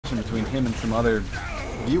conversation between him and some other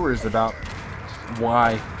viewers about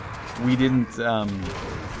why we didn't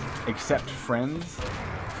accept friends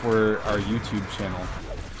for our YouTube channel.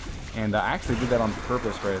 And I actually did that on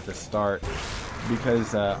purpose right at the start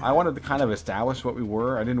because I wanted to kind of establish what we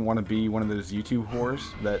were. I didn't want to be one of those YouTube whores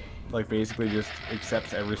that like basically just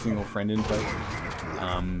accepts every single friend invite.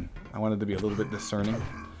 I wanted to be a little bit discerning,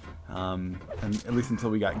 and at least until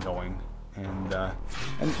we got going. And now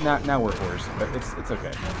we're whores, but it's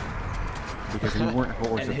okay because we weren't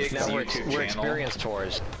whores at the start. We're experienced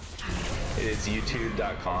whores. It is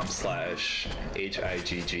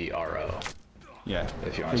youtube.com/HIGGRO. Yeah.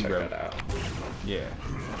 If you want to check that out. Yeah.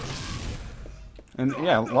 And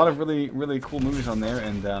yeah, a lot of really cool movies on there,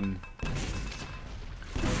 and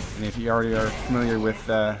if you already are familiar with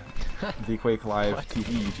the Quake Live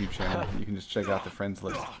TV YouTube channel, you can just check out the friends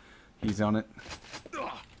list. He's on it.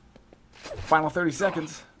 Final 30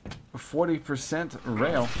 seconds. 40%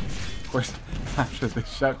 rail. Of course, after the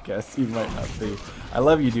shoutcast, he might not be. I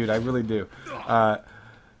love you, dude. I really do.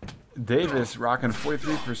 Davis rocking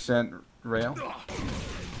 43% rail.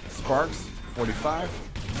 Sparks 45.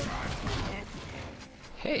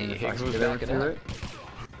 Hey, Higgs was backing up.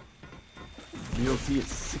 BLT at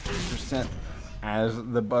 60% as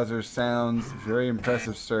the buzzer sounds. Very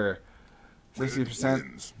impressive, sir.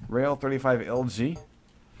 60% rail, 35 LG.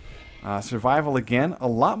 Survival again. A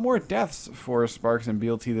lot more deaths for Sparks and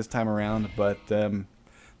BLT this time around, but they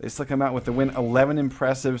still come out with the win. 11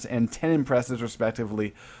 impressives and 10 impressives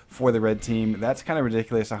respectively for the red team. That's kind of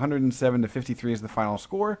ridiculous. 107 to 53 is the final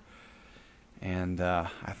score. And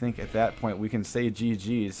I think at that point we can say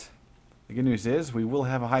GG's. The good news is we will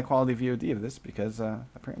have a high quality VOD of this because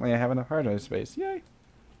apparently I have enough hard drive space. Yay!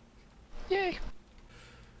 Yay!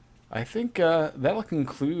 I think that'll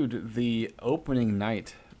conclude the opening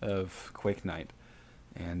night of QuakeNight.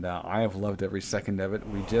 And I have loved every second of it.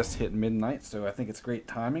 We just hit midnight, so I think it's great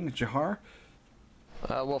timing. Jahar?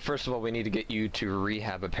 Well, first of all, we need to get you to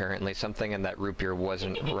rehab, apparently. Something in that root beer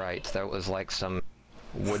wasn't right. That was like some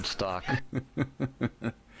Woodstock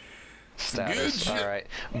status. Alright,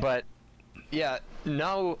 but yeah,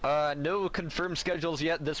 no confirmed schedules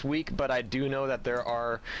yet this week, but I do know that there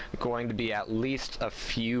are going to be at least a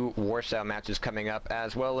few Warsaw matches coming up,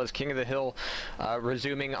 as well as King of the Hill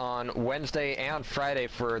resuming on Wednesday and Friday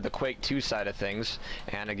for the Quake 2 side of things.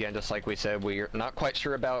 And again, just like we said, we're not quite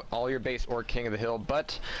sure about All Your Base or King of the Hill,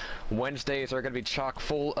 but Wednesdays are going to be chock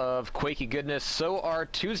full of Quakey goodness. So are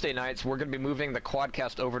Tuesday nights. We're going to be moving the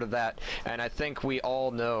Quadcast over to that, and I think we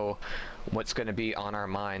all know what's going to be on our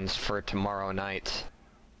minds for tomorrow night,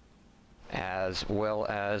 as well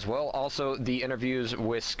also the interviews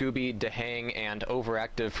with Scooby, DeHang, and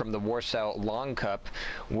Overactive from the Warsaw Long Cup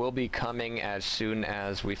will be coming as soon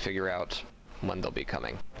as we figure out when they'll be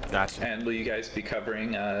coming. Gotcha. And will you guys be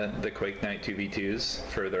covering the QuakeNight 2v2s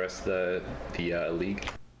for the rest of the league?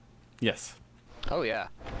 Yes. Oh yeah,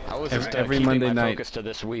 I was every keeping Monday my night. focus to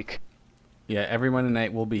this week. Yeah, every Monday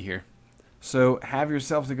night we'll be here. So have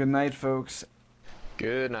yourselves a good night, folks.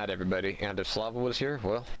 Good night, everybody. And if Slava was here,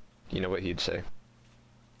 well, you know what he'd say.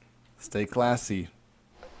 Stay classy.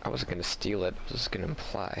 I wasn't going to steal it. I was just going to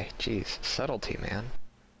imply. Jeez, subtlety, man.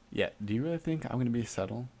 Yeah, do you really think I'm going to be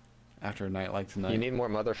subtle after a night like tonight? You need more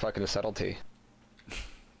motherfucking subtlety.